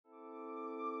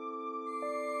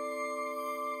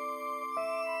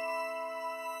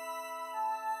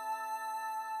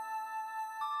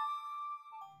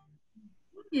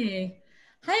Hey.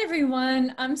 Hi,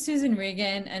 everyone. I'm Susan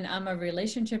Regan, and I'm a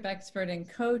relationship expert and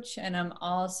coach, and I'm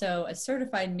also a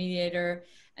certified mediator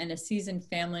and a seasoned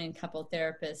family and couple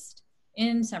therapist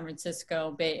in San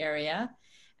Francisco Bay Area.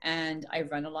 And I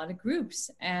run a lot of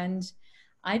groups. And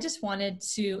I just wanted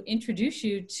to introduce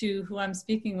you to who I'm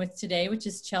speaking with today, which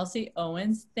is Chelsea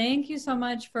Owens. Thank you so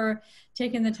much for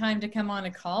taking the time to come on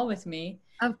a call with me.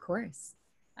 Of course.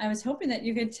 I was hoping that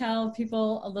you could tell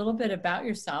people a little bit about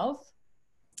yourself.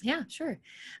 Yeah, sure.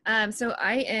 So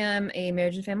I am a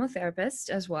marriage and family therapist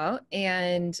as well,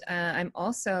 and I'm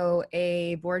also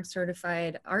a board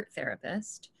certified art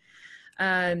therapist.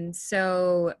 Primarily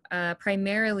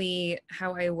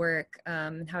how I work,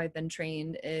 how I've been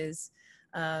trained is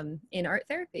in art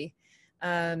therapy,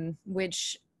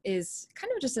 which is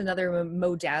kind of just another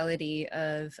modality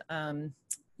of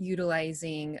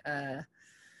utilizing a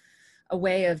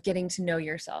way of getting to know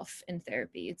yourself in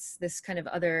therapy. It's this kind of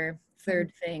other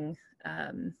third thing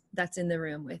that's in the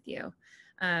room with you,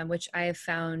 which I have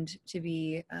found to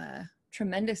be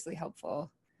tremendously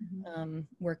helpful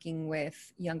working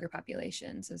with younger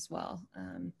populations as well.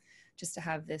 Just to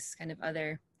have this kind of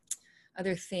other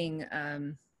thing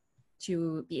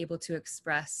to be able to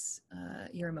express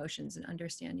your emotions and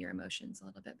understand your emotions a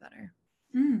little bit better.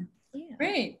 Mm. Yeah.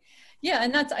 Great. Yeah,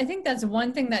 and I think that's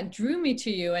one thing that drew me to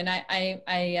you. And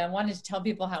I wanted to tell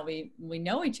people how we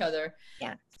know each other.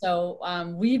 Yeah. So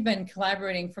we've been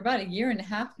collaborating for about a year and a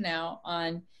half now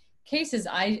on cases.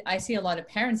 I see a lot of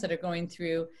parents that are going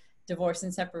through divorce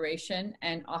and separation,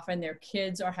 and often their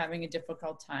kids are having a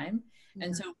difficult time.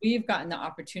 And so we've gotten the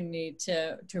opportunity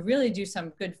to really do some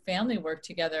good family work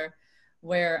together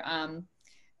where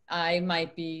I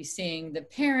might be seeing the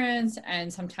parents,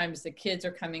 and sometimes the kids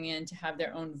are coming in to have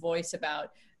their own voice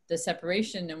about the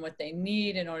separation and what they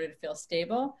need in order to feel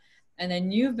stable. And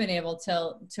then you've been able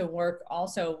to work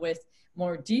also with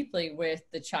more deeply with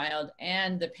the child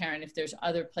and the parent if there's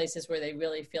other places where they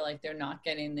really feel like they're not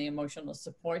getting the emotional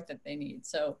support that they need.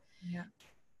 So Yeah.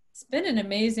 it's been an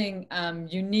amazing,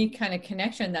 unique kind of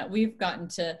connection that we've gotten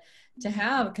to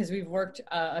have because we've worked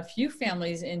a few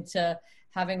families into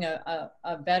having a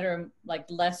better, like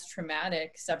less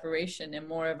traumatic separation and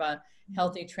more of a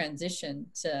healthy transition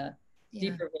to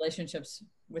deeper relationships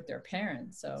with their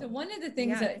parents. So one of the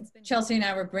things that Chelsea and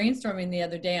I were brainstorming the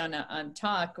other day on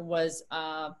talk was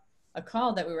a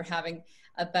call that we were having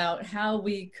about how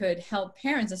we could help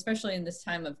parents, especially in this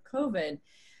time of COVID,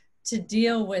 to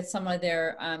deal with some of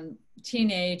their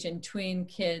teenage and tween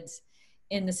kids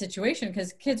in the situation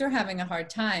because kids are having a hard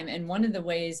time. And one of the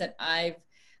ways that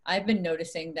I've been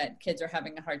noticing that kids are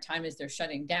having a hard time is they're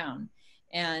shutting down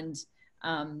and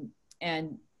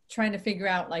and trying to figure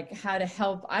out like how to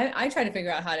help. I try to figure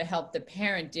out how to help the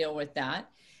parent deal with that,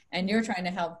 and you're trying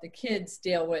to help the kids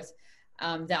deal with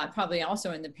that, probably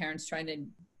also in the parents trying to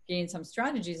gain some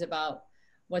strategies about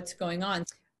what's going on.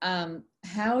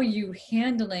 How are you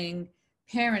handling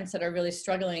parents that are really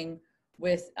struggling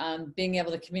with being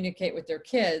able to communicate with their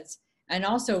kids and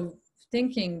also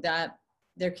thinking that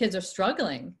their kids are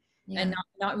struggling and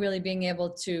not really being able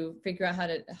to figure out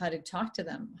how to talk to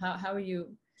them? How are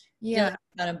you dealing with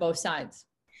that on both sides?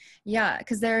 Yeah,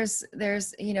 because there's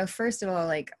first of all,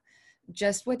 like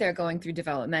just what they're going through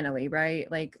developmentally, right?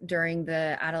 Like during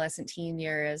the adolescent teen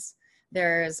years,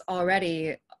 there's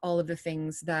already all of the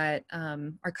things that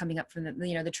are coming up from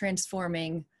the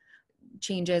transforming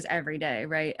changes every day,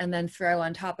 right? And then throw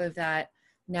on top of that,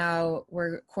 now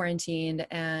we're quarantined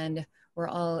and we're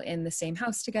all in the same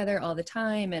house together all the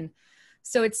time. And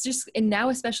so it's just, and now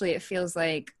especially it feels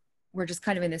like we're just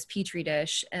kind of in this petri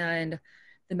dish and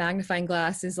the magnifying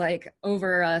glass is like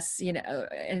over us,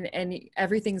 and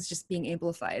everything's just being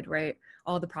amplified, right?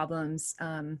 All the problems,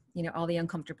 all the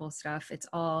uncomfortable stuff, it's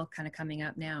all kind of coming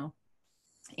up now.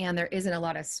 And there isn't a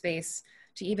lot of space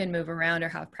to even move around or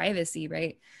have privacy,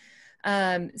 right?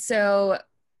 So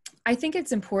I think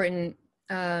it's important,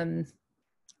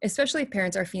 especially if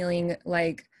parents are feeling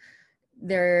like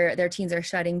their teens are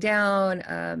shutting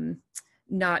down,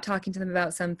 not talking to them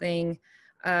about something.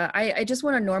 I just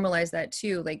want to normalize that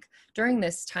too. Like during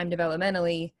this time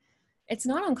developmentally, it's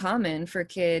not uncommon for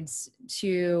kids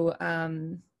to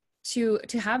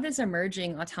have this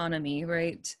emerging autonomy,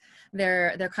 right?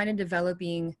 They're kind of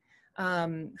developing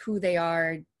who they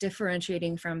are,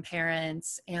 differentiating from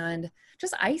parents, and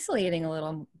just isolating a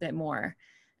little bit more.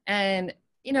 And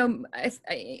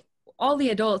all the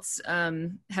adults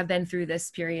have been through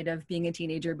this period of being a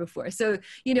teenager before, so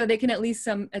they can at least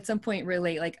at some point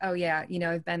relate, like, oh yeah,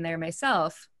 I've been there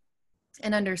myself,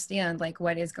 and understand like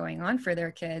what is going on for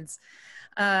their kids.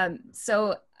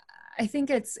 So I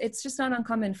think it's just not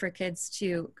uncommon for kids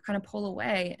to kind of pull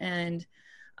away and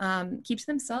keeps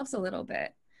themselves a little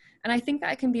bit. And I think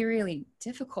that can be really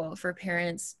difficult for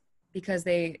parents because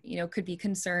they, could be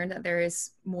concerned that there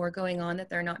is more going on that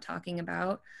they're not talking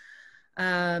about.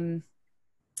 And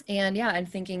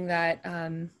thinking that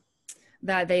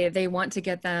that they want to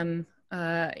get them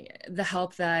the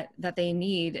help that they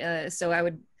need. So I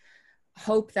would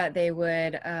hope that they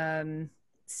would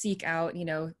seek out,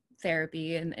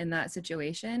 therapy in that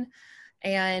situation,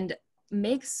 and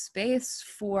make space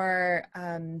for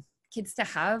kids to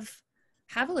have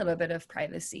a little bit of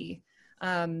privacy,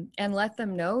 and let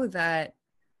them know that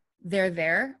they're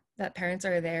there, that parents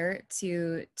are there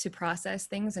to process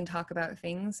things and talk about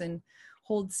things and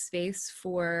hold space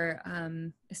for,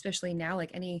 especially now,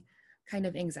 like any kind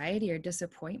of anxiety or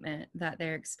disappointment that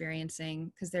they're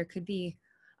experiencing, because there could be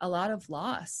a lot of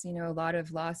loss, a lot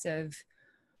of loss of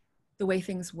the way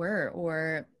things were,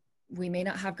 or we may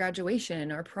not have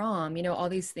graduation or prom, all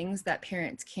these things that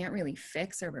parents can't really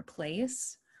fix or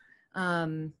replace.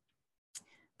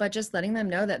 But just letting them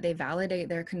know that they validate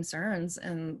their concerns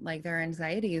and like their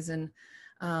anxieties, and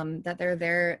that they're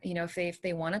there, if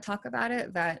they want to talk about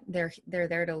it, that they're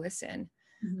there to listen.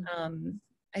 Mm-hmm.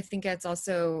 I think it's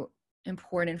also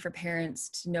important for parents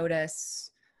to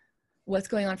notice what's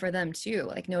going on for them too,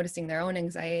 like noticing their own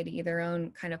anxiety, their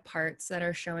own kind of parts that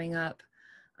are showing up,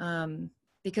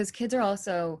 because kids are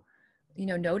also,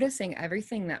 noticing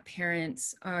everything that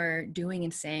parents are doing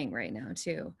and saying right now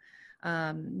too.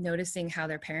 Noticing how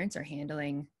their parents are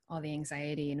handling all the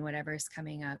anxiety and whatever's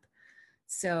coming up.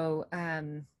 So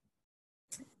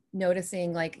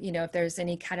noticing, like, if there's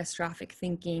any catastrophic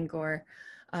thinking, or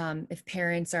if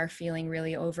parents are feeling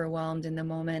really overwhelmed in the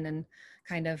moment and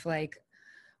kind of like,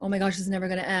 oh my gosh, this is never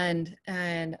going to end.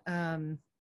 And,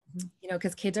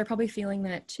 because kids are probably feeling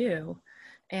that too.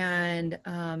 And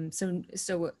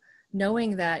so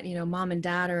knowing that, mom and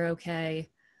dad are okay,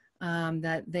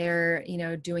 that they're,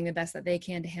 doing the best that they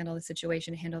can to handle the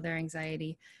situation, handle their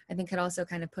anxiety, I think could also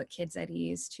kind of put kids at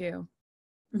ease too.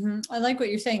 Mm-hmm. I like what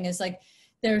you're saying is like,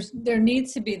 there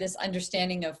needs to be this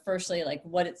understanding of, firstly, like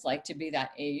what it's like to be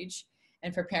that age,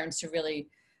 and for parents to really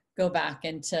go back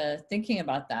into thinking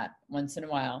about that once in a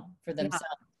while for themselves.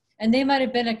 Yeah. And they might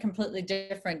have been a completely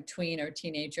different tween or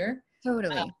teenager.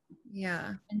 Totally.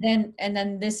 Yeah. And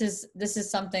then this is a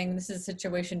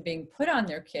situation being put on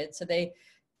their kids, so they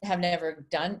have never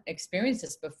experienced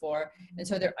this before. And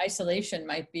so their isolation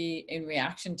might be in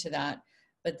reaction to that,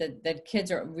 but that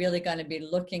kids are really going to be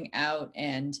looking out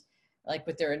and like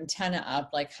with their antenna up,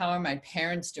 like, how are my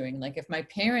parents doing? Like, if my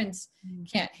parents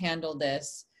can't handle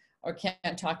this or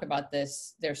can't talk about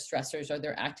this, their stressors, or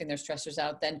they're acting their stressors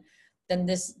out, then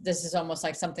this is almost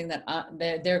like something that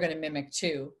they're going to mimic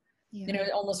too. Yeah.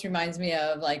 It almost reminds me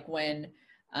of like when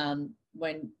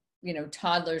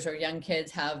toddlers or young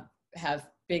kids have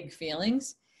big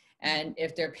feelings, and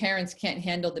if their parents can't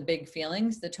handle the big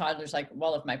feelings, the toddler's like,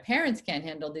 well, if my parents can't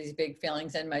handle these big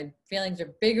feelings, and my feelings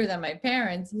are bigger than my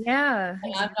parents, yeah,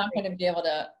 exactly, I'm not going to be able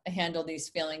to handle these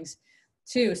feelings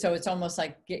too. So it's almost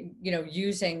like,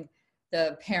 using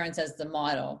the parents as the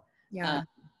model. Yeah.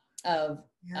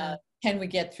 Can we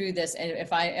get through this? And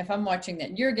if I'm watching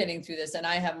that you're getting through this, and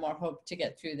I have more hope to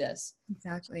get through this.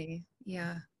 Exactly.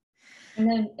 Yeah.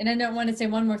 And I don't want to say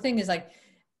one more thing is like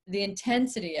the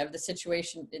intensity of the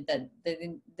situation, that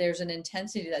there's an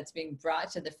intensity that's being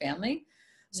brought to the family.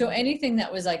 So anything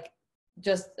that was like,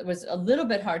 was a little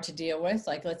bit hard to deal with,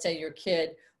 like let's say your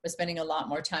kid was spending a lot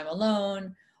more time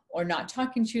alone or not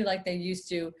talking to you like they used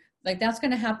to, like that's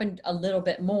going to happen a little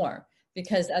bit more,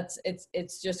 because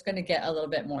it's just going to get a little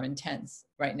bit more intense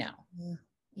right now.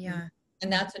 Yeah.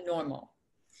 And that's a normal.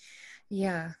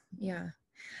 Yeah. Yeah.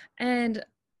 And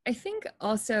I think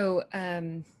also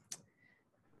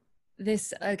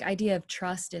this idea of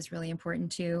trust is really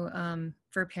important too,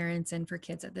 for parents and for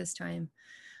kids at this time,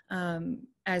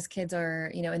 as kids are,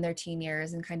 in their teen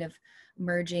years and kind of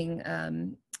emerging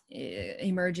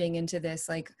into this,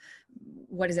 like,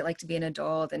 what is it like to be an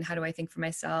adult, and how do I think for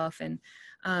myself? And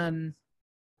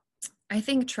I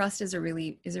think trust is a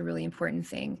really important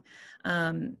thing.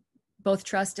 Both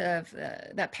trust of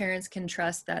that parents can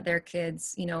trust that their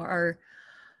kids,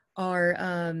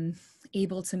 are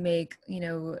able to make,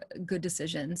 good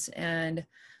decisions, and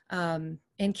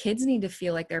kids need to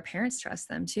feel like their parents trust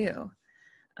them too.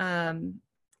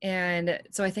 And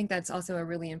so I think that's also a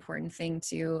really important thing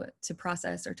to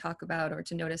process or talk about, or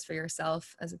to notice for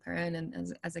yourself as a parent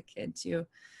and as a kid too.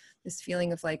 This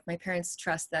feeling of like, my parents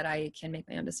trust that I can make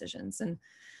my own decisions,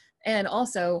 and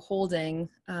also holding,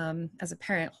 as a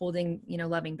parent, holding,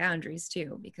 loving boundaries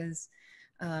too, because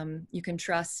you can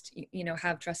trust,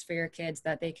 have trust for your kids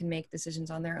that they can make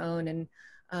decisions on their own, and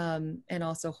and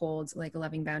also hold like a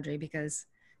loving boundary, because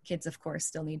kids of course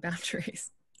still need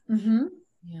boundaries. Mm-hmm.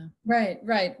 Yeah.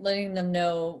 Right. Letting them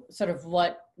know sort of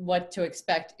what to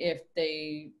expect if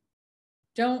they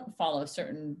don't follow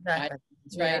certain Exactly.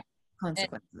 guidelines, Yeah. right? And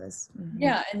Consequences.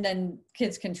 yeah, and then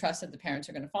kids can trust that the parents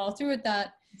are going to follow through with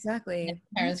that. And Exactly.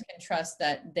 parents can trust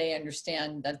that they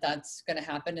understand that that's going to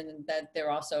happen, and that they're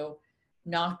also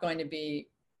not going to be,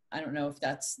 I don't know if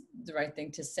that's the right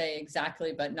thing to say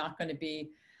exactly, but not going to be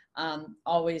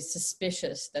always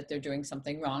suspicious that they're doing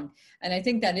something wrong. And I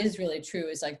think that is really true,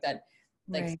 is like that,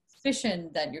 like Right.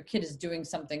 suspicion that your kid is doing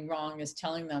something wrong is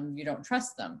telling them you don't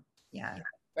trust them. Yeah.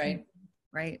 Right.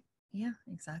 Right. Yeah,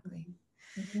 exactly.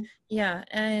 Mm-hmm. Yeah.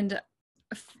 And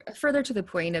further to the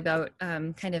point about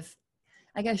kind of,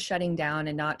 I guess, shutting down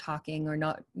and not talking, or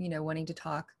not, wanting to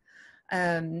talk,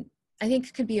 I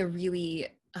think could be a really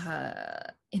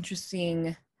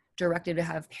interesting directive to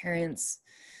have parents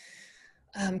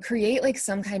create like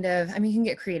some kind of, I mean, you can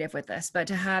get creative with this, but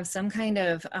to have some kind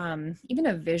of even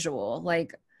a visual,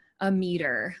 like a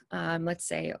meter, let's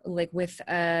say, like with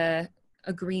a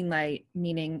green light,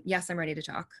 meaning yes, I'm ready to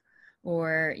talk,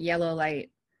 or yellow light,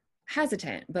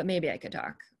 hesitant, but maybe I could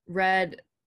talk, red,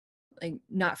 like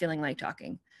not feeling like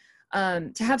talking.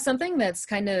 To have something that's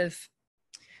kind of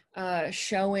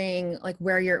showing like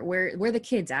where the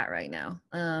kid's at right now,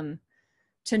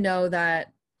 to know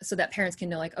that, so that parents can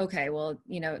know like, okay, well,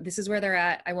 this is where they're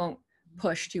at, I won't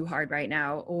push too hard right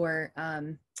now, or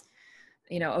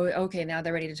okay, now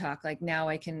they're ready to talk, like now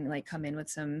I can like come in with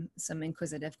some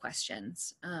inquisitive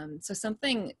questions. So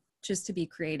something just to be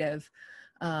creative,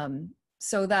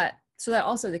 so that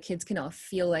also the kids can all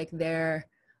feel like they're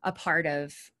a part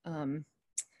of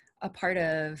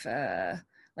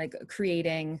like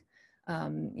creating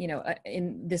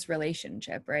in this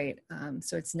relationship, right?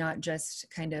 So it's not just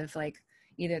kind of like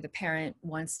either the parent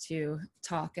wants to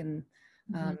talk and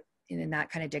then that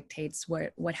kind of dictates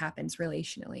what happens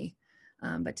relationally,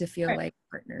 but to feel Right. like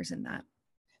partners in that.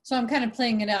 So I'm kind of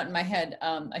playing it out in my head.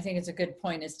 I think it's a good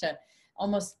point, is to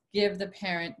almost give the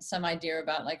parent some idea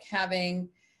about like having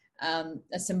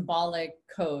a symbolic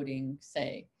coding,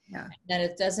 say, Yeah. that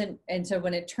it doesn't. And so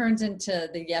when it turns into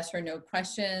the yes or no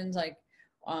questions, like,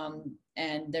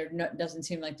 and there doesn't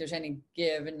seem like there's any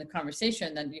give in the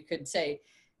conversation, then you could say,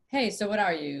 hey, so what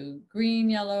are you? Green,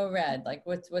 yellow, red? Like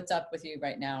what's up with you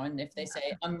right now? And if they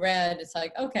say I'm red, it's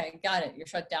like, okay, got it. You're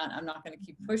shut down. I'm not going to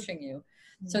keep pushing you.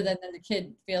 So then the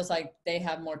kid feels like they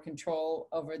have more control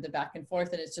over the back and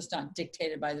forth, and it's just not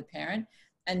dictated by the parent,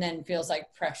 and then feels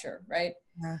like pressure, right?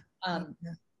 Yeah.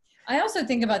 Yeah. I also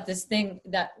think about this thing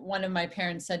that one of my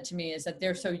parents said to me, is that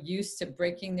they're so used to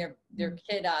breaking their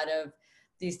kid out of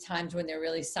these times when they're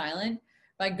really silent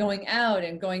by going out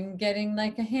and getting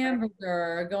like a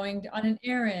hamburger, or going on an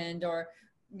errand, or,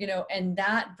 and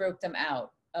that broke them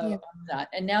out of that.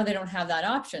 And now they don't have that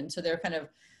option. So they're kind of,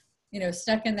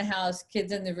 stuck in the house,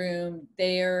 kids in the room,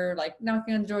 they're like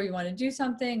knocking on the door. You want to do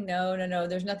something? No,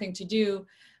 there's nothing to do.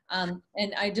 And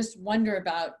I just wonder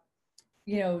about,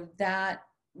 that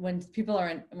when people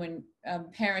are when a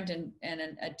parent and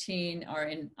a teen are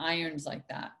in irons like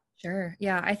that. Sure.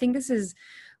 Yeah. I think this is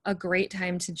a great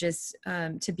time to just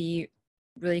to be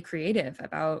really creative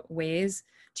about ways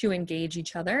to engage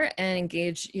each other and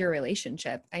engage your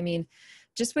relationship. I mean,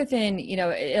 just within,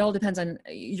 it all depends on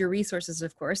your resources,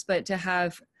 of course, but to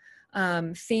have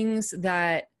things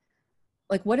that,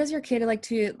 like, what does your kid like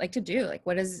to do? Like,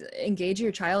 what does engage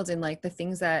your child in, like the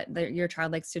things that your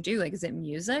child likes to do? Like, is it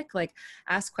music? Like,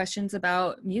 ask questions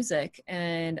about music.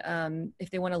 And if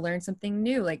they want to learn something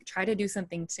new, like try to do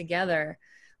something together,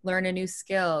 learn a new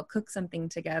skill, cook something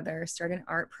together, start an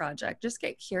art project. Just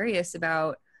get curious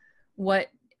about what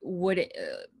would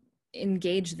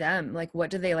engage them. Like, what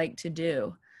do they like to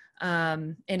do?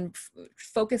 And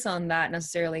focus on that,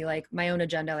 necessarily like my own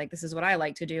agenda, like this is what I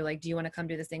like to do, like do you want to come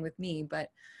do this thing with me? But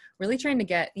really trying to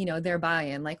get their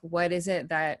buy-in, like what is it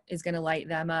that is going to light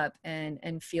them up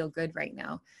and feel good right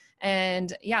now.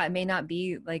 And yeah, it may not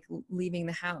be like leaving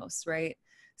the house, right?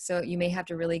 So you may have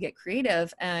to really get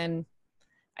creative. And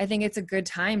I think it's a good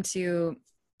time to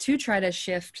try to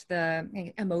shift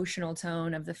the emotional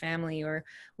tone of the family, or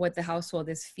what the household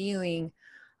is feeling,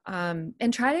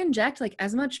 and try to inject like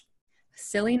as much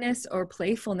silliness or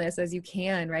playfulness as you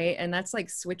can, right? And that's like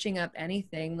switching up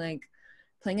anything, like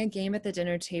playing a game at the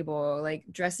dinner table, like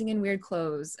dressing in weird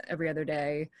clothes every other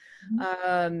day.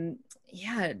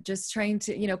 Yeah, just trying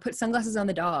to put sunglasses on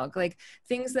the dog, like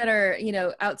things that are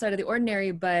outside of the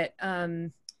ordinary, but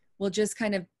will just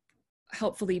kind of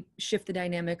helpfully shift the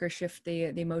dynamic, or shift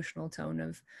the emotional tone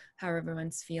of how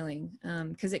everyone's feeling,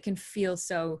 because it can feel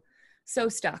so so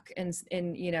stuck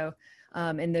in you know,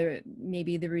 in the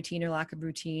maybe the routine or lack of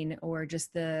routine, or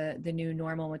just the new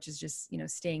normal, which is just, you know,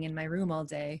 staying in my room all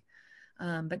day.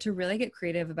 But to really get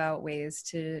creative about ways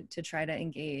to try to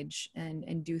engage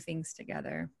and do things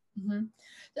together. Mm-hmm.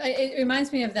 It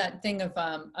reminds me of that thing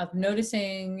of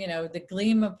noticing, you know, the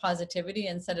gleam of positivity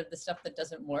instead of the stuff that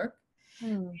doesn't work.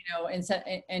 Hmm. You know,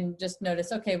 and just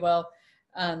notice, okay, well,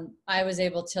 I was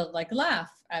able to like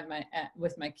laugh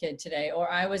with my kid today, or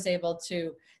I was able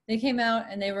to, they came out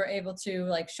and they were able to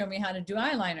like show me how to do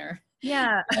eyeliner.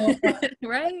 Yeah. So,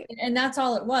 Right. and that's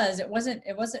all it was. It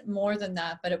wasn't more than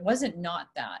that, but it wasn't not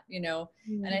that, you know.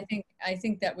 And Mm. I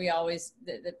think that we always,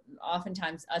 that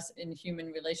oftentimes us in human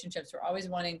relationships, we're always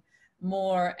wanting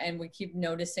more, and we keep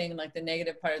noticing like the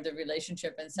negative part of the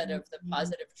relationship instead of the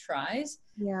positive tries.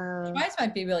 Yeah. Tries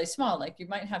might be really small, like you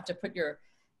might have to put your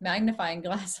magnifying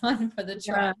glass on for the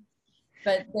try, Yeah.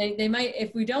 but they might,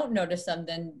 if we don't notice them,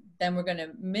 then we're going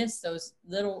to miss those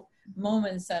little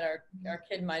moments that our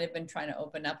kid might have been trying to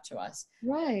open up to us.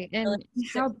 Right. Really And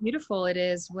sit. how beautiful it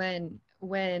is when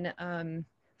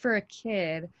for a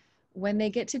kid, when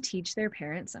they get to teach their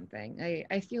parents something.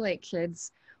 I feel like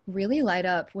kids really light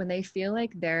up when they feel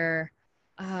like they're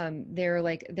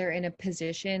in a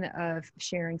position of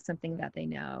sharing something that they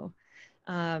know.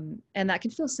 And that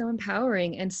can feel so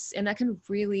empowering, and that can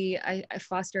really I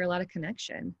foster a lot of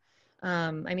connection.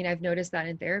 I mean, I've noticed that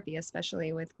in therapy,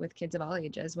 especially with kids of all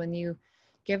ages, when you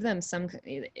give them some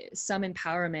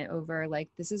empowerment over like,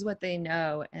 this is what they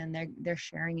know and they're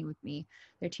sharing it with me,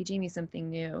 they're teaching me something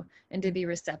new, and to be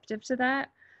receptive to that,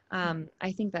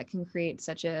 I think that can create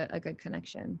such a good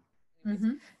connection.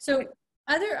 Mm-hmm. So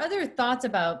other thoughts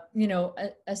about, you know,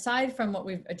 aside from what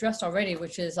we've addressed already,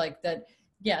 which is like that,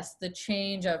 yes, the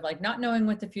change of like not knowing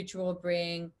what the future will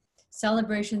bring,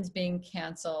 celebrations being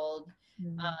canceled,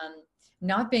 Mm. um,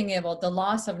 not being able, the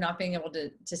loss of not being able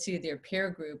to see their peer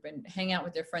group and hang out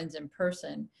with their friends in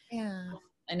person. Yeah.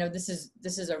 I know this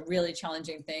is a really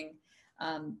challenging thing.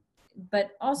 Um,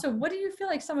 but also, what do you feel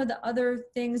like some of the other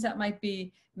things that might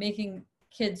be making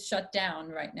kids shut down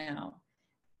right now?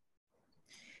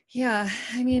 Yeah,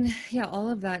 I mean, yeah, all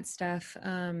of that stuff.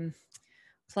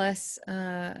 Plus,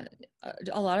 a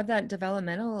lot of that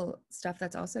developmental stuff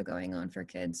that's also going on for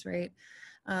kids, right?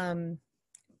 Um,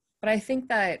 but I think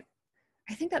that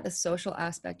the social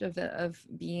aspect of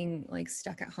being like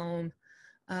stuck at home,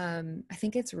 I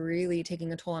think it's really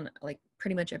taking a toll on like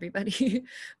pretty much everybody,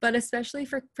 but especially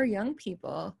for young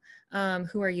people,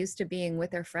 who are used to being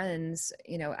with their friends,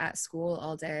 you know, at school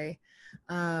all day,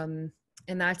 um,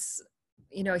 and that's,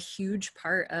 you know, a huge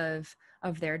part of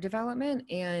their development,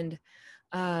 and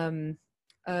um,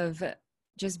 of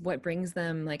just what brings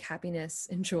them like happiness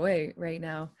and joy right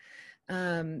now.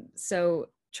 So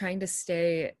trying to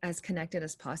stay as connected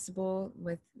as possible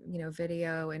with, you know,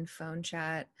 video and phone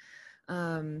chat,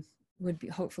 um, would be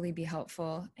hopefully be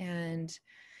helpful. And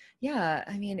yeah,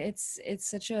 I mean, it's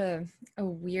such a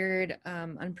weird,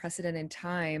 unprecedented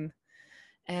time,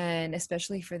 and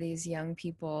especially for these young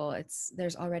people,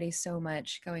 there's already so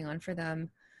much going on for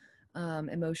them,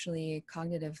 emotionally,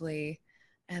 cognitively,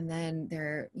 and then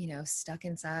they're, you know, stuck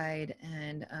inside,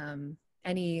 and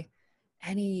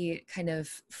any kind of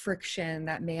friction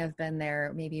that may have been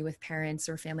there, maybe with parents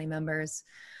or family members,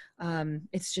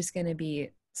 it's just going to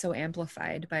be so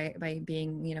amplified by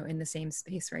being, you know, in the same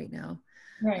space right now.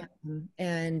 Right.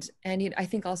 And I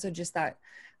think also just that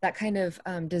kind of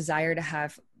desire to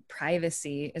have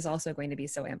privacy is also going to be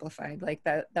so amplified, like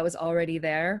that was already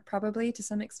there probably to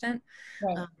some extent,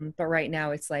 Right. but right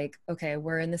now it's like, okay,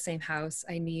 we're in the same house,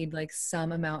 I need like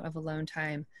some amount of alone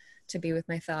time to be with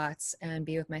my thoughts and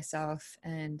be with myself.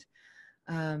 And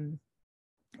um,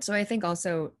 so I think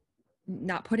also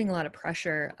not putting a lot of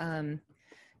pressure,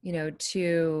 you know,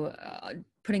 to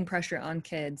putting pressure on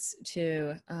kids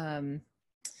to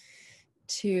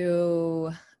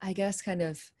I guess kind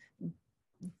of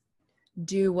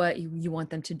do what you want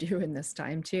them to do in this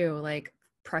time too, like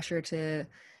pressure to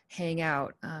hang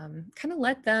out, kind of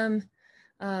let them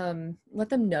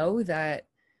know that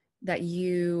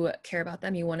you care about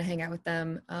them, you want to hang out with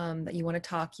them, that you want to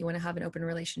talk, you want to have an open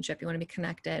relationship, you want to be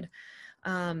connected,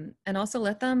 and also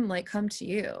let them like come to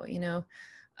you, you know.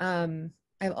 um,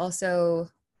 I've also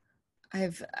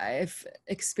I've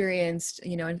experienced,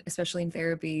 you know, especially in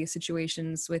therapy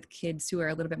situations with kids who are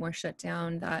a little bit more shut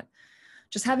down, that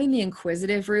just having the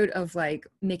inquisitive route of like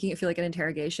making it feel like an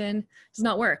interrogation does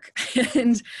not work.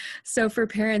 And so for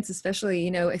parents especially,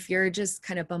 you know, if you're just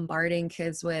kind of bombarding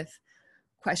kids with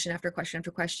question after question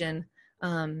after question,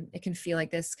 it can feel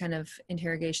like this kind of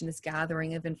interrogation, this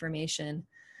gathering of information,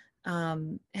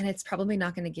 and it's probably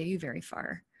not going to get you very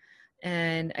far.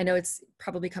 And I know it's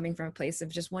probably coming from a place of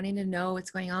just wanting to know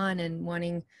what's going on and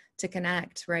wanting to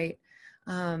connect, right?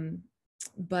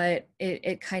 But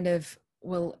it kind of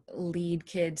will lead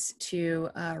kids to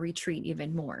retreat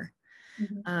even more.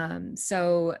 Mm-hmm.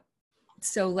 So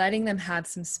letting them have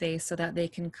some space so that they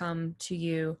can come to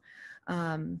you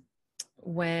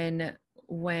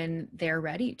when they're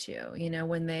ready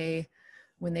to,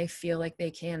 when they feel like they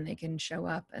can show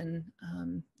up and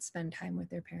spend time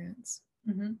with their parents.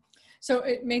 Mm-hmm. So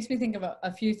it makes me think of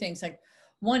a few things. Like,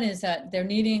 one is that they're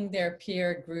needing their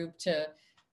peer group to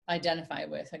identify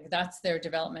with. Like, that's their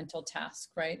developmental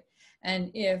task, right? And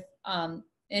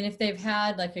if they've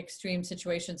had like extreme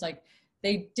situations, like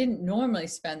they didn't normally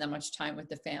spend that much time with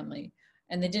the family,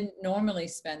 and they didn't normally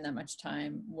spend that much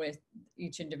time with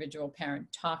each individual parent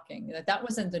talking, that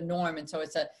wasn't the norm. And so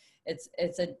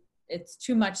it's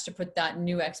too much to put that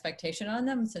new expectation on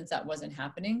them, since that wasn't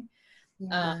happening.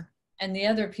 Yeah. And the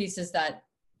other piece is that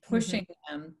pushing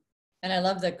Mm-hmm. them, and I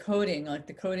love the coding, like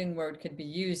the coding word could be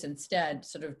used instead,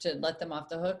 sort of to let them off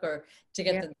the hook, or to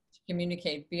get Yeah. them to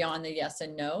communicate beyond the yes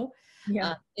and no,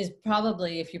 Yeah. is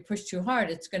probably, if you push too hard,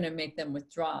 it's going to make them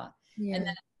withdraw. And Yeah.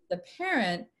 then the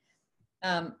parent,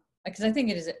 because I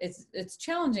think it's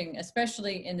challenging,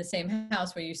 especially in the same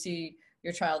house where you see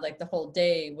your child like the whole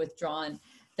day withdrawn,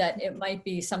 that it might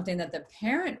be something that the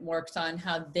parent works on,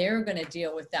 how they're going to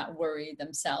deal with that worry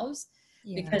themselves.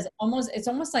 Yeah. Because it's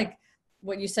almost like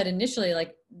what you said initially,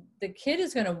 like the kid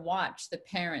is going to watch the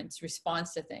parent's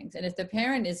response to things. And if the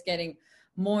parent is getting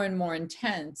more and more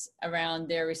intense around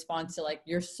their response to, like,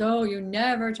 you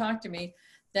never talk to me,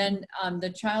 then the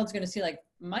child's going to see, like,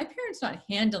 my parent's not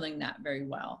handling that very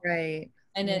well. Right.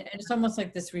 And Yeah. it's almost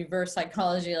like this reverse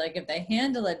psychology. Like, if they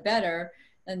handle it better,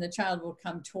 then the child will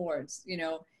come towards, if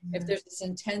Yeah. there's this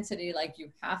intensity, like,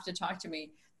 you have to talk to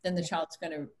me, then the Yeah. child's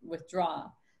going to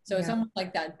withdraw. So it's Yeah. almost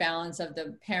like that balance of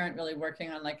the parent really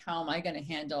working on, like, how am I going to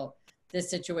handle this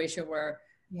situation where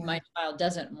Yeah. my child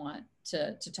doesn't want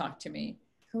to talk to me,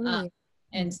 uh, Totally. Mm.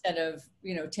 instead of,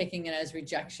 taking it as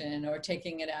rejection, or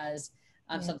taking it as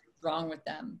Yeah. something's wrong with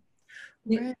them.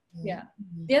 Right. Yeah.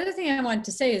 Mhm. The other thing I wanted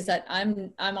to say is that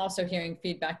I'm also hearing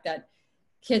feedback that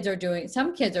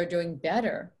some kids are doing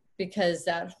better, because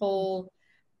that whole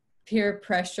peer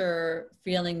pressure,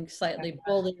 feeling slightly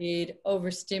bullied,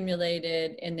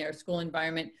 overstimulated in their school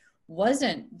environment,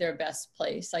 wasn't their best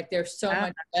place. Like, they're so Yeah.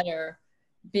 much better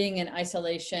being in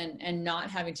isolation and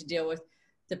not having to deal with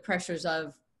the pressures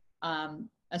of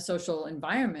a social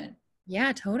environment.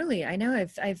 Yeah, totally. I know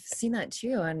I've seen that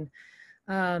too. And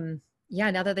yeah,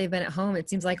 now that they've been at home, it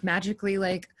seems like magically,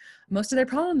 like, most of their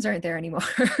problems aren't there anymore.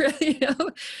 you know,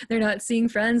 they're not seeing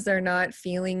friends, they're not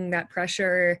feeling that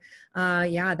pressure.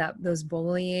 Yeah, those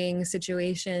bullying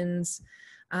situations.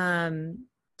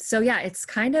 So yeah, it's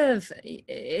kind of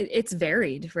it's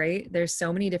varied, right? There's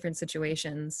so many different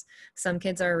situations. Some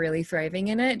kids are really thriving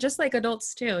in it, just like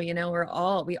adults too.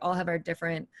 We all have our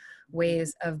different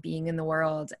ways of being in the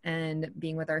world and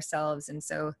being with ourselves. And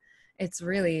so it's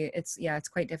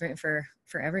quite different for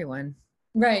everyone.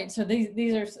 Right. So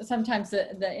these are sometimes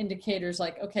the indicators,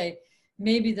 like, okay,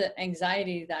 maybe the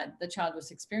anxiety that the child was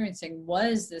experiencing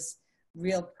was this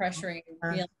real pressuring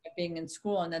Uh, feeling of being in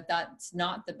school, and that's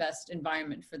not the best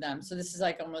environment for them. So this is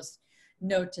like almost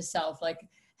note to self, like,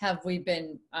 have we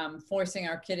been forcing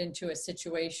our kid into a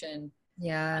situation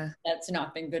yeah. that's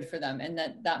not been good for them? And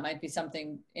that might be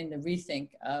something in the rethink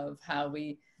of how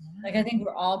we, like, Yeah. I think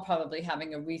we're all probably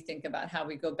having a rethink about how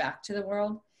we go back to the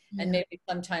world. And Yeah. maybe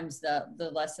sometimes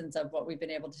the lessons of what we've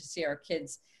been able to see our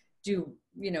kids do,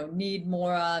 need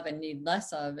more of and need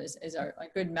less of, is our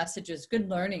good messages, good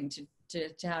learning to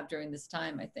have during this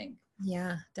time, I think.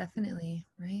 Yeah, definitely.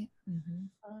 Right. Hmm.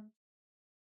 Um,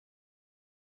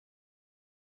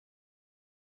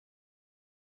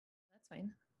 That's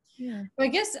fine. Yeah.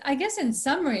 I guess in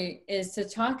summary is to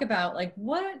talk about, like,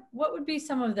 what would be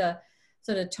some of the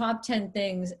sort of top 10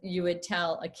 things you would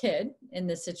tell a kid in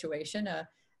this situation, a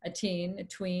teen, a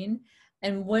tween,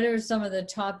 and what are some of the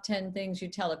top 10 things you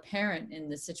tell a parent in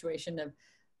the situation of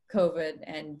COVID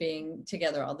and being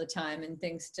together all the time, and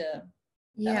things that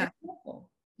might Yeah. be helpful.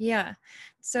 Yeah.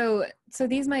 So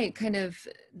these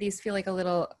feel like a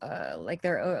little like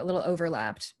they're a little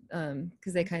overlapped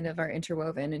because they kind of are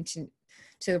interwoven into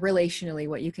to relationally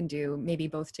what you can do, maybe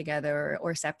both together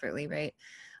or separately, right?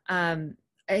 I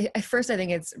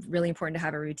think it's really important to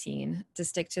have a routine, to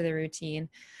stick to the routine.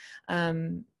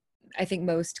 I think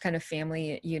most kind of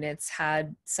family units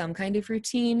had some kind of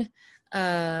routine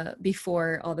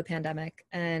before all the pandemic,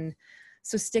 and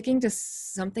so sticking to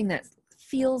something that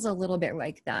feels a little bit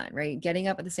like that, right? Getting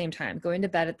up at the same time, going to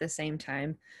bed at the same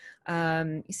time,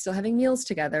 still having meals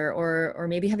together, or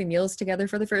maybe having meals together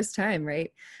for the first time,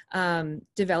 right?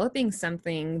 Developing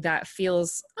something that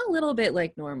feels a little bit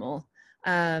like normal,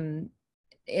 and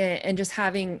just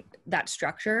having that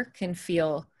structure can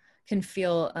feel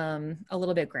a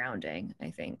little bit grounding, I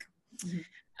think.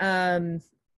 I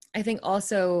think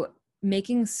also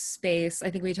making space, I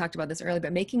think we talked about this earlier,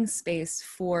 but making space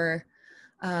for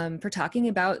talking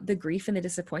about the grief and the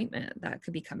disappointment that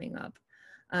could be coming up.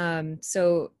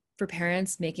 So for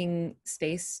parents, making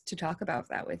space to talk about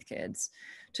that with kids,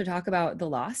 to talk about the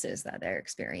losses that they're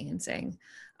experiencing.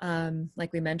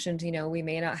 Like we mentioned, we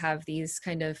may not have these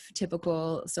kind of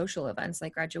typical social events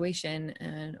like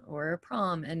graduation or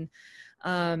prom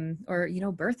or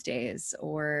birthdays,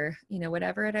 or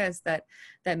whatever it is that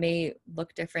may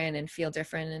look different and feel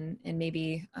different, and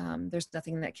maybe there's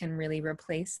nothing that can really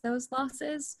replace those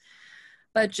losses.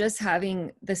 But just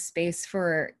having the space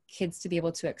for kids to be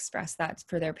able to express that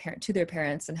to their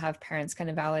parents, and have parents kind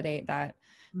of validate that,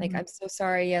 like, I'm so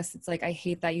sorry. Yes, it's like, I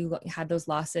hate that you had those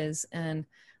losses, and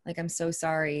like, I'm so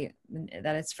sorry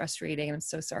that it's frustrating, and I'm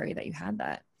so sorry that you had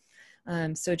that.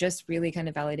 So just really kind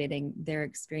of validating their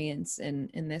experience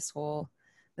in this whole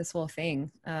thing.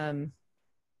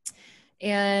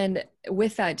 And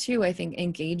with that too, I think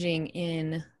engaging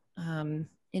in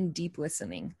deep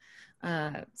listening.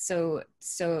 So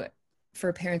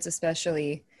for parents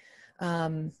especially,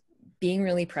 being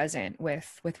really present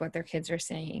with what their kids are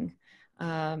saying,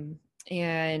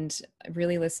 and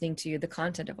really listening to the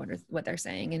content of what they're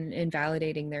saying, and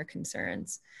validating their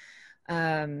concerns.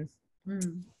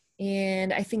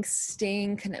 And I think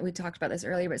we talked about this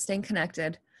earlier, but staying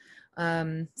connected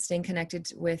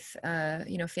with,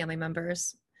 family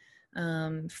members,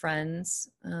 friends,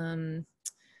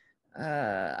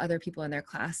 other people in their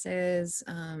classes,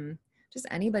 just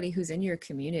anybody who's in your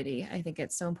community. I think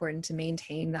it's so important to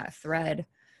maintain that thread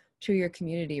to your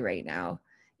community right now,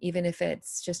 even if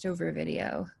it's just over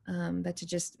video, but to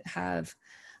just have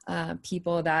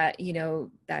people that,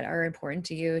 that are important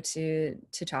to you to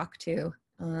talk to,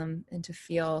 and to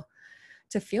feel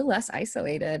less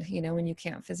isolated, when you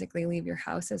can't physically leave your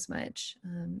house as much.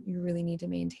 You really need to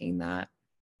maintain that.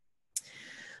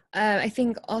 I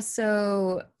think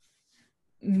also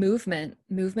movement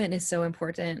is so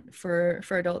important for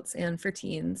adults and for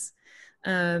teens.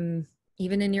 Even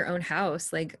in your own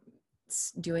house, like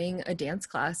doing a dance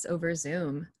class over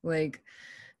Zoom, like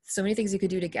so many things you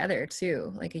could do together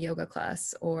too, like a yoga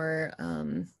class, or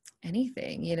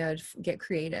anything, get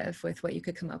creative with what you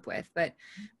could come up with. But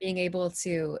being able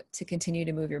to continue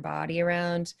to move your body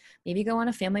around, maybe go on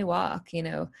a family walk,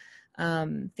 things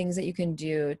that you can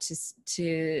do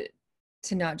to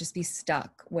not just be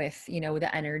stuck with,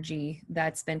 the energy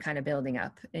that's been kind of building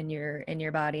up in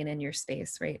your body and in your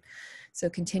space, right?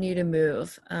 So continue to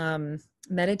move.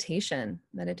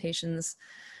 Meditation's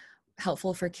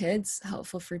helpful for kids,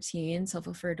 helpful for teens,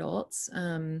 helpful for adults,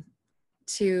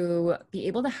 to be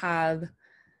able to have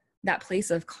that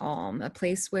place of calm, a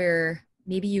place where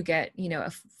maybe you get,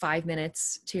 5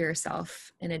 minutes to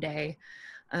yourself in a day,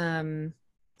 to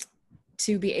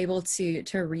be able to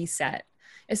reset,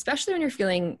 especially when you're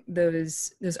feeling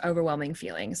those overwhelming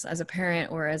feelings as a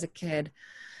parent or as a kid.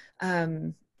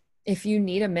 If you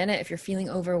need a minute, if you're feeling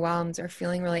overwhelmed or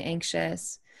feeling really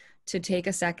anxious, to take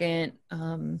a second,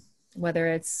 whether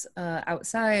it's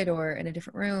outside or in a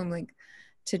different room, like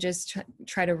to just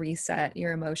try to reset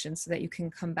your emotions so that you can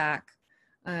come back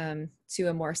to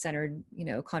a more centered,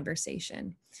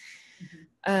 conversation.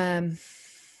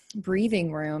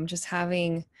 Breathing room, just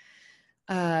having,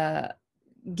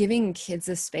 giving kids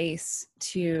a space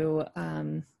to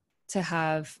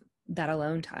have that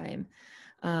alone time,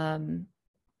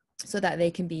 so that they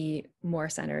can be more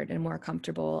centered and more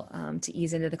comfortable, to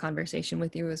ease into the conversation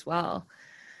with you as well.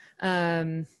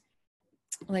 Like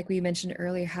we mentioned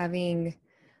earlier, having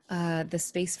the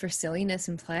space for silliness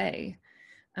and play,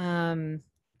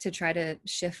 to try to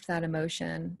shift that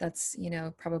emotion that's,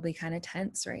 probably kind of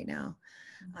tense right now.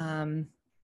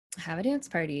 Have a dance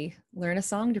party, learn a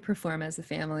song to perform as a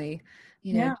family,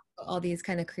 all these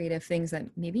kind of creative things that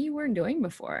maybe you weren't doing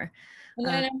before.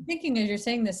 And I'm thinking, as you're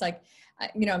saying this, like,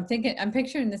 I'm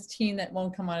picturing this teen that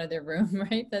won't come out of their room,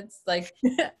 right? That's like,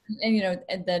 and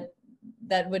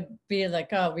that would be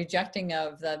like, rejecting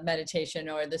of the meditation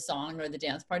or the song or the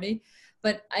dance party.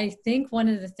 But I think one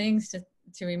of the things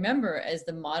to remember as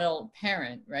the model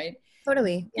parent, right?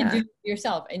 Totally. You can do it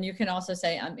yourself. And you can also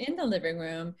say, I'm in the living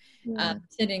room,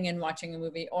 sitting and watching a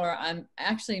movie, or I'm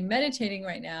actually meditating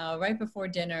right now, right before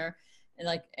dinner.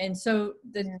 And so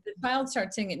the child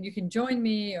starts saying, you can join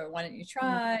me, or why don't you Yeah.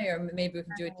 try, or maybe we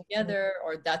can do it together,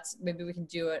 or maybe we can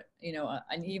do it,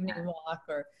 an evening walk,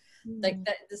 or like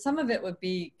that. Some of it would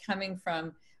be coming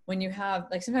from when you have,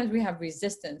 like, sometimes we have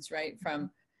resistance, right,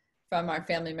 from our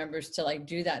family members to like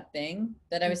do that thing.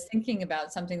 That I was thinking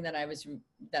about something that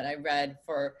I read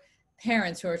for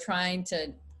parents who are trying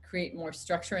to create more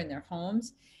structure in their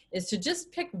homes, is to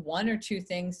just pick one or two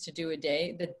things to do a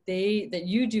day that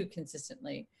you do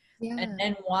consistently, and Yeah.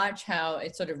 then watch how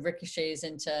it sort of ricochets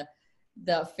into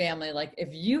the family. Like,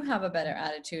 if you have a better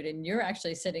attitude and you're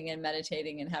actually sitting and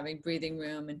meditating and having breathing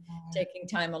room and taking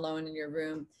time alone in your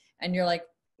room, and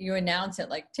you announce it,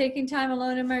 like, taking time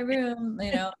alone in my room,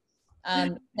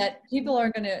 that people are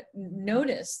going to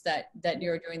notice that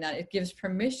you're doing that. It gives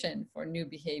permission for new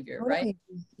behavior, right?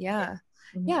 Totally. Yeah.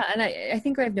 Mhm. Yeah. And I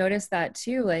think I've noticed that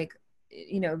too, like,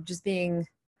 just being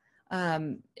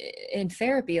in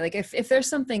therapy, like if there's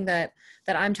something that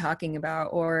I'm talking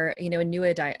about, or, a new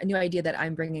idea that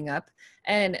I'm bringing up,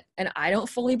 and I don't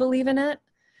fully believe in it,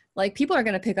 like, people are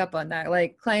going to pick up on that.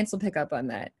 Like, clients will pick up on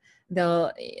that.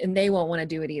 They won't want to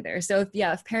do it either. So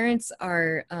if parents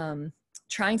are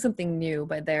trying something new,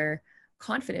 but they're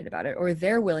confident about it, or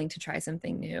they're willing to try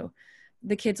something new,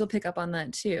 the kids will pick up on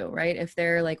that too, right? If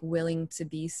they're like willing to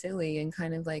be silly and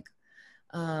kind of like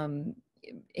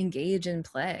engage in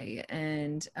play,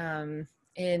 and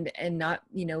not,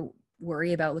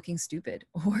 worry about looking stupid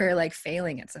or like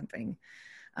failing at something.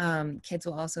 Kids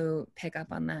will also pick up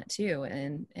on that too,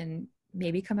 and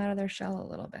maybe come out of their shell a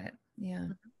little bit. Yeah.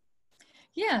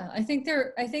 Yeah, I think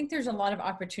there's a lot of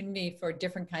opportunity for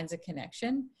different kinds of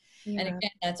connection. And Yeah.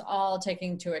 again, that's all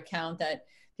taking into account that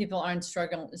people aren't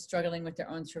struggling with their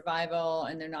own survival,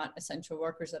 and they're not essential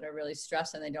workers that are really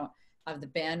stressed, and they don't have the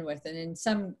bandwidth. And in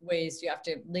some ways, you have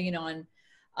to lean on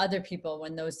other people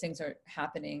when those things are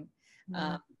happening.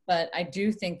 Yeah. But I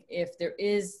do think if there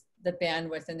is the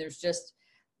bandwidth, and there's just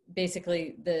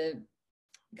basically the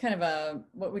kind of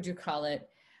what would you call it?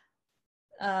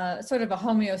 Sort of a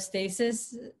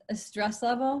homeostasis stress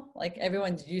level. Like,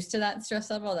 everyone's used to that stress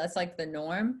level. That's like the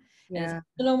norm. And it's Yeah.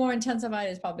 a little more intensified.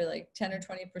 It's probably like 10 or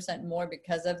 20% more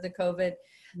because of the COVID,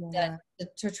 Yeah.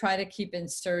 that to try to keep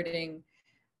inserting,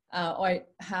 or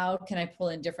how can I pull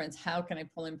in difference? How can I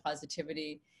pull in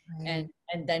positivity? Right.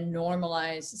 And then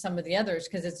normalize some of the others,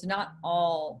 because it's not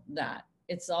all that.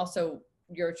 It's also,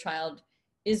 your child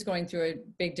is going through a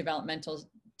big developmental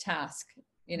task,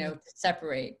 Yeah. to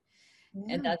separate, and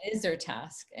Yeah. that is their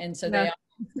task. And so Yeah. they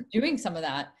are doing some of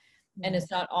that. And Yeah.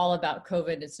 it's not all about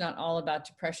COVID. It's not all about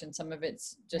depression. Some of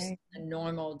it's just Right. a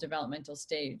normal developmental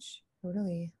stage.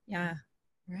 Totally. Yeah.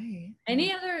 Right. Yeah.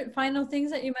 Any other final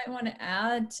things that you might want to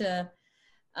add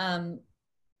um,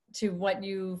 to what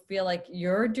you feel like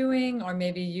you're doing, or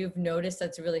maybe you've noticed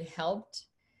that's really helped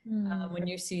when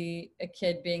you see a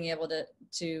kid being able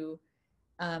to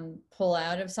pull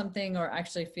out of something, or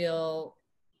actually feel,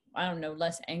 I don't know,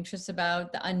 less anxious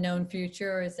about the unknown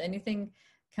future? Is anything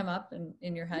come up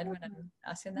in your head when I'm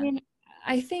asking I that? mean,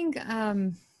 I think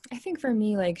for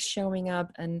me, like, showing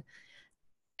up and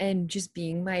just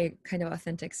being my kind of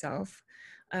authentic self,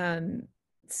 um,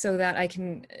 so that I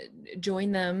can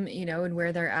join them, and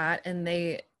where they're at, and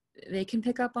they can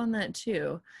pick up on that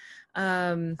too.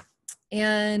 Um,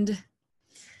 and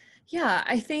yeah,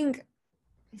 I think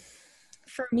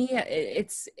for me,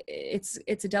 it's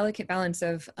a delicate balance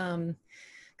of kind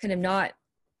of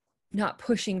not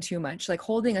pushing too much, like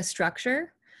holding a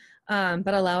structure,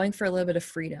 but allowing for a little bit of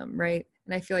freedom, right?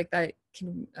 And I feel like that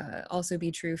can also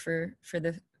be true for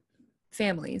the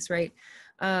families, right?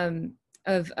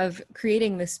 Of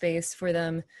creating the space for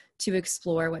them to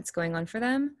explore what's going on for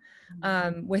them,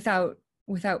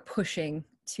 without pushing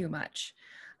too much.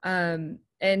 And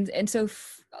so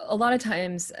a lot of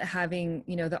times having,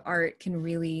 the art can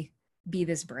really be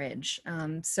this bridge.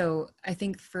 So I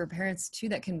think for parents too,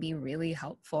 that can be really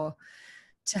helpful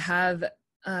to have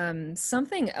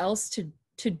something else to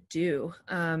do,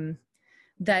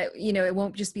 that, it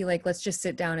won't just be like, let's just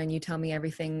sit down and you tell me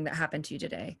everything that happened to you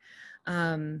today.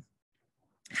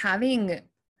 Having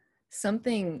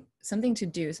something to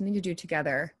do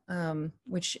together,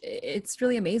 which it's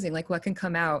really amazing, like what can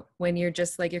come out when you're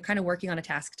just like, you're kind of working on a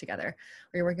task together,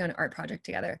 or you're working on an art project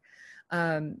together.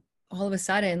 All of a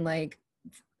sudden, like,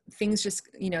 things just,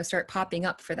 start popping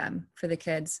up for the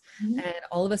kids. Mm-hmm. And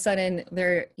all of a sudden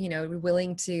they're,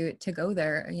 willing to go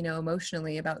there,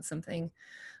 emotionally about something.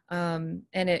 And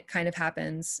it kind of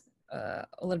happens a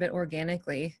little bit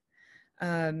organically,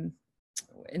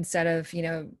 instead of,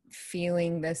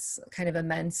 feeling this kind of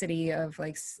immensity of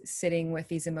like sitting with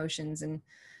these emotions and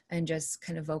and just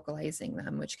kind of vocalizing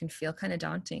them, which can feel kind of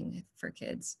daunting for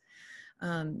kids.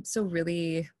 So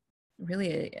really,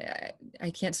 really,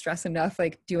 I can't stress enough,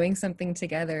 like doing something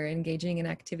together, engaging in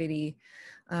activity.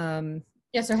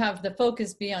 Yeah, so have the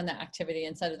focus be on the activity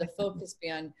instead of the focus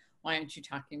be on, why aren't you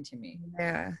talking to me?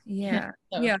 Yeah, yeah,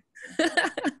 So, yeah.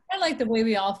 I like the way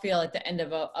we all feel at the end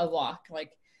of a walk.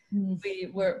 Like Mm.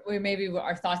 we maybe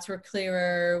our thoughts were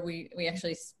clearer. We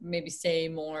actually maybe say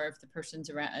more if the person's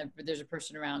around, if there's a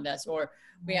person around us, or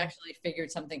we actually figured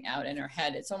something out in our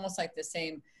head. It's almost like the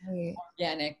same Right.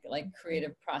 organic, like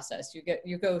creative process.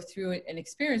 You go through an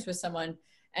experience with someone,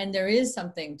 and there is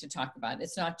something to talk about.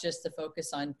 It's not just the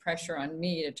focus on pressure on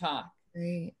me to talk.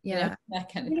 Right. You know, Yeah.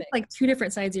 that kind I of think thing. it's like two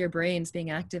different sides of your brains being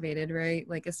activated, right?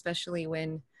 Like, especially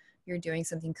when you're doing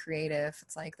something creative,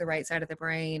 it's like the right side of the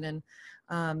brain, and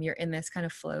you're in this kind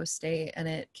of flow state,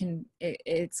 and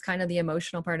it's kind of the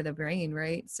emotional part of the brain,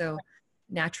 right? So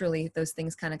naturally those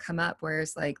things kind of come up,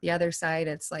 whereas like the other side,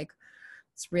 it's like,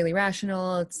 it's really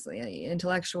rational, it's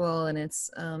intellectual, and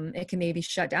it can maybe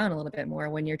shut down a little bit more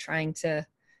when you're trying to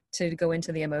go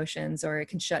into the emotions, or it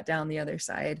can shut down the other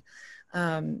side.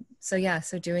 So yeah,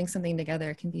 so doing something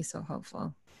together can be so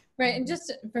helpful. Right. And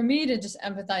just for me to just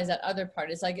empathize that other part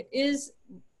is like,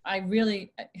 I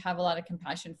really have a lot of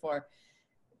compassion for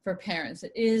parents.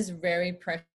 It is very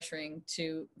pressuring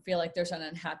to feel like there's an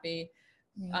unhappy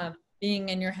being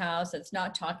in your house that's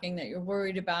not talking, that you're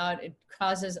worried about. It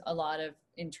causes a lot of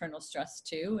internal stress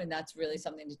too. And that's really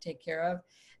something to take care of,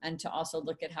 and to also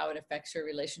look at how it affects your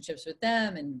relationships with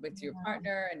them and with your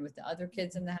partner and with the other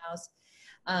kids in the house.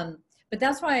 But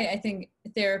that's why I think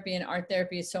therapy and art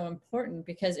therapy is so important,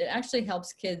 because it actually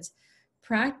helps kids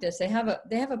practice. They have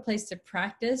a place to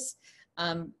practice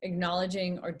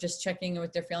acknowledging or just checking in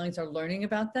with their feelings or learning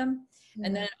about them.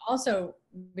 And then also,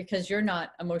 because you're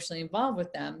not emotionally involved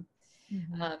with them,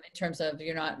 in terms of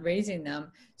you're not raising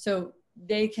them, so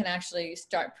they can actually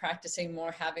start practicing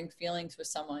more having feelings with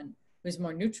someone who's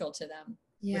more neutral to them.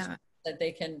 Which Yeah. that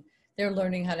they're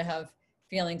learning how to have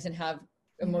feelings and have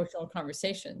Yeah. emotional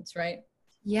conversations, right?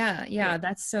 Yeah, yeah,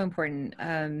 that's so important.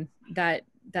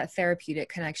 That therapeutic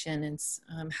connection,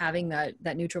 and having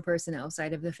that neutral person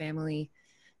outside of the family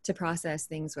to process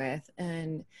things with,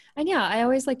 and yeah, I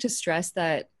always like to stress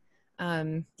that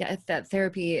yeah, that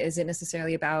therapy isn't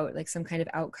necessarily about like some kind of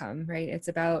outcome, right? It's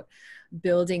about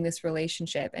building this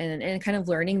relationship, and kind of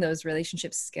learning those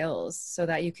relationship skills so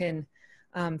that you can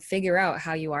figure out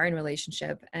how you are in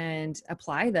relationship and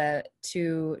apply that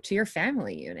to your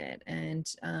family unit, and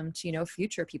to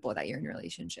future people that you're in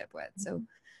relationship with. So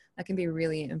that can be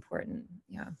really important.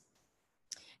 Yeah.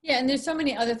 Yeah, and there's so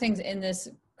many other things in this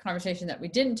conversation that we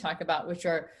didn't talk about, which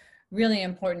are really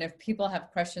important if people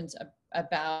have questions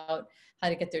about how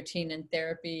to get their teen in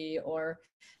therapy, or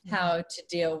how to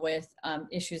deal with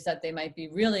issues that they might be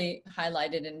really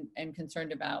highlighted and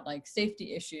concerned about, like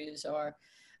safety issues, or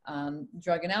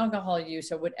drug and alcohol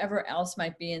use, or whatever else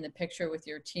might be in the picture with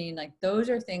your teen. Like, those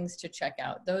are things to check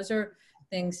out. Those are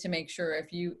things to make sure,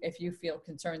 if you feel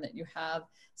concerned, that you have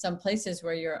some places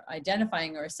where you're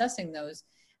identifying or assessing those,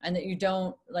 and that you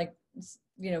don't, like,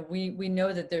 we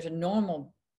know that there's a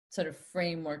normal sort of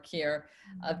framework here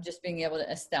of just being able to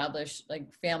establish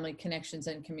like family connections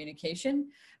and communication.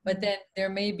 But then there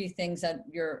may be things that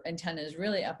your antenna is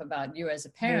really up about, you as a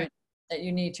parent, that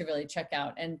you need to really check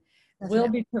out. And we'll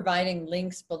be providing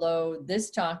links below this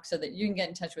talk so that you can get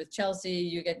in touch with Chelsea,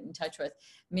 you get in touch with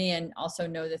me, and also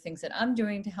know the things that I'm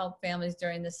doing to help families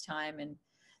during this time.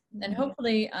 And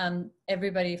hopefully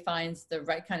everybody finds the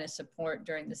right kind of support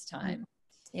during this time.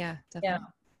 Yeah, definitely.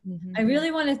 I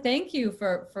really want to thank you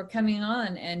for coming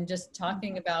on and just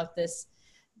talking about this,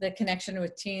 the connection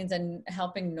with teens, and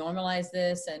helping normalize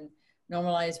this and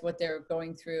normalize what they're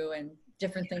going through, and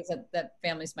different things that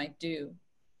families might do.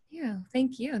 Yeah,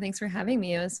 thank you. Thanks for having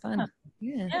me. It was fun.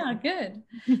 Yeah, good.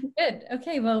 Good.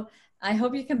 Okay, well, I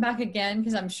hope you come back again,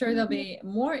 because I'm sure there'll be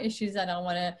more issues that I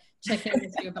want to check in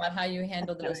with you about how you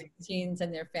handle those teens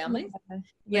and their families.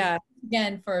 Yeah.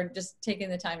 Again, for just taking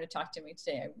the time to talk to me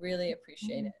today. I really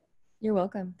appreciate it. You're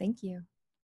welcome. Thank you.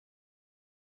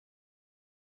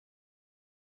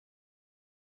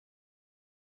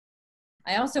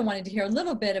 I also wanted to hear a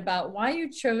little bit about why you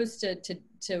chose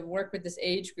to work with this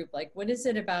age group. Like, what is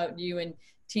it about you and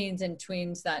teens and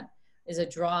tweens that is a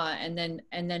draw? And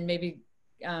then maybe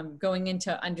going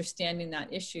into understanding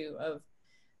that issue of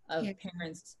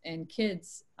parents and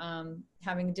kids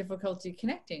having difficulty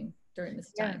connecting during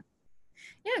this time.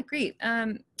 Yeah, great.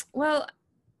 Well,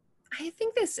 I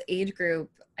think this age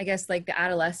group, I guess like the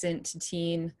adolescent to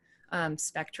teen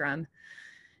spectrum,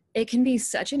 it can be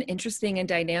such an interesting and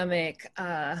dynamic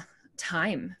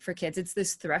time for kids. It's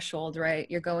this threshold, right?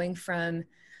 You're going from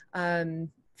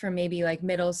maybe like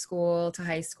middle school to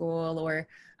high school, or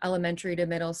elementary to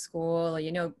middle school, or,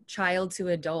 you know, child to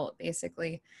adult,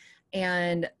 basically.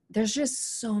 And there's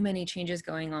just so many changes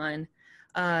going on,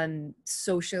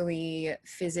 socially,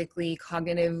 physically,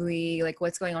 cognitively, like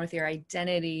what's going on with your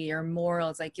identity, your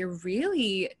morals. Like kids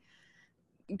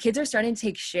are starting to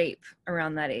take shape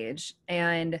around that age,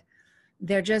 and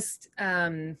they're just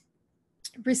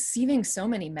receiving so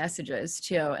many messages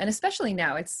too. And especially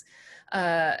now, it's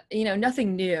you know,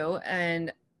 nothing new,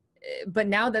 but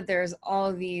now that there's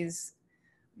all these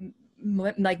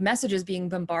like messages being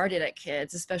bombarded at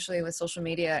kids, especially with social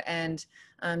media and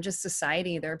just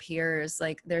society, their peers,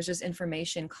 like there's just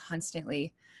information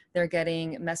constantly. They're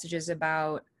getting messages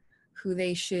about who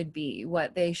they should be,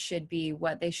 what they should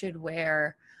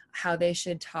wear, how they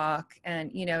should talk.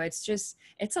 And, you know, it's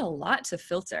a lot to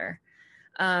filter.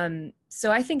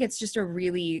 So I think it's just a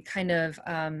really kind of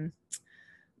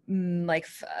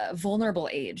vulnerable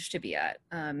age to be at,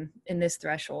 in this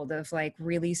threshold of like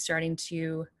really starting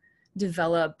to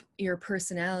develop your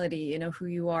personality, you know, who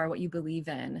you are, what you believe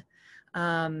in.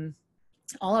 All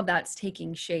of that's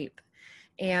taking shape.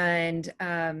 And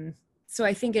so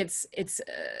I think it's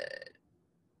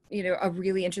you know, a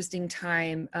really interesting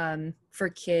time for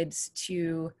kids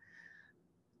to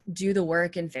do the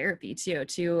work in therapy too,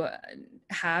 to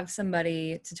have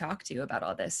somebody to talk to about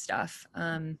all this stuff.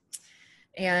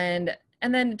 And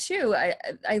then too,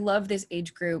 I love this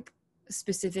age group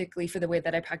specifically for the way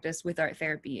that I practice with art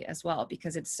therapy as well,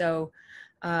 because it's so,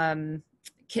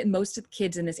 most of the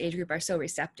kids in this age group are so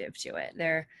receptive to it.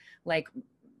 They're like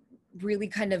really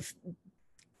kind of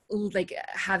like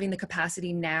having the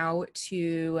capacity now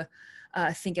to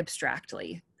think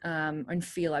abstractly and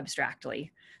feel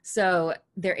abstractly. So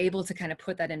they're able to kind of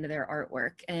put that into their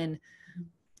artwork. And,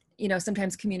 you know,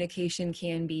 sometimes communication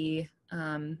can be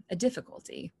a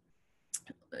difficulty,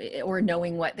 or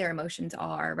knowing what their emotions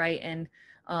are, right? And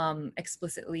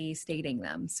explicitly stating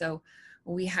them. So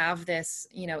we have this,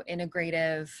 you know,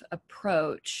 integrative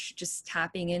approach, just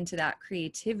tapping into that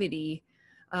creativity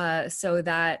so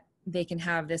that they can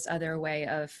have this other way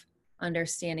of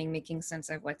understanding, making sense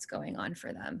of what's going on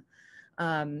for them,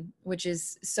 which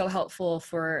is so helpful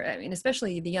for, I mean,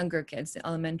 especially the younger kids, the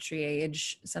elementary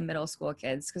age, some middle school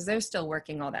kids, because they're still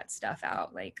working all that stuff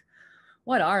out. Like,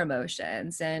 what are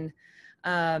emotions? And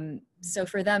so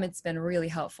for them, it's been really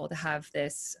helpful to have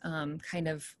this kind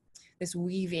of this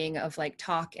weaving of like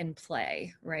talk and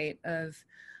play, right? Of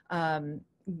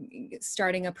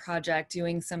starting a project,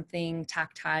 doing something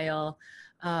tactile,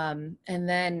 and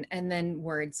then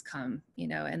words come, you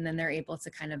know, and then they're able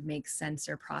to kind of make sense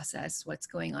or process what's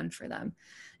going on for them.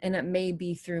 And it may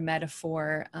be through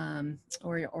metaphor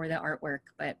or the artwork,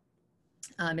 but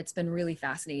it's been really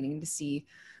fascinating to see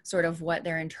sort of what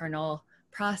their internal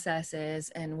process is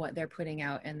and what they're putting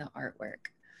out in the artwork.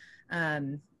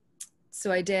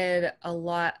 So I did a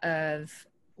lot of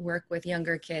work with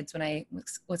younger kids when I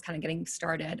was kind of getting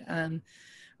started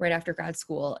right after grad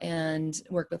school, and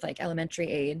worked with like elementary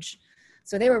age.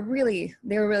 So they were really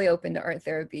open to art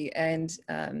therapy. And,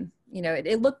 you know,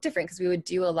 it looked different because we would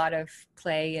do a lot of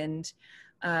play and,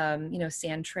 you know,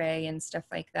 sand tray and stuff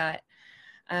like that.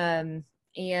 And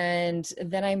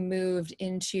then I moved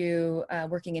into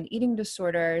working in eating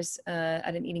disorders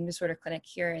at an eating disorder clinic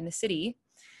here in the city.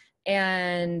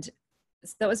 And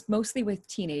that was mostly with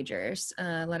teenagers,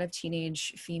 a lot of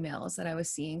teenage females that I was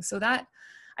seeing. So that,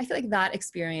 I feel like that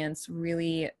experience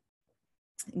really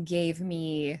gave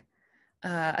me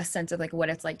a sense of like what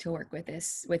it's like to work with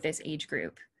this age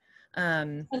group.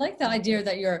 I like the idea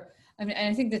that I mean,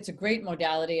 and I think that's a great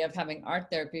modality of having art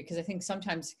therapy, because I think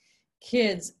sometimes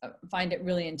kids find it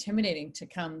really intimidating to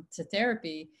come to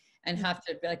therapy and have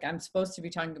to be like, I'm supposed to be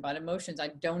talking about emotions. I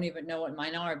don't even know what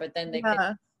mine are, but then they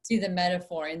can see the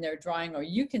metaphor in their drawing, or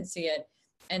you can see it.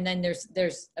 And then there's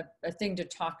a thing to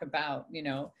talk about, you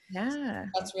know. Yeah.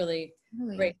 That's really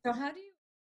great. So how do you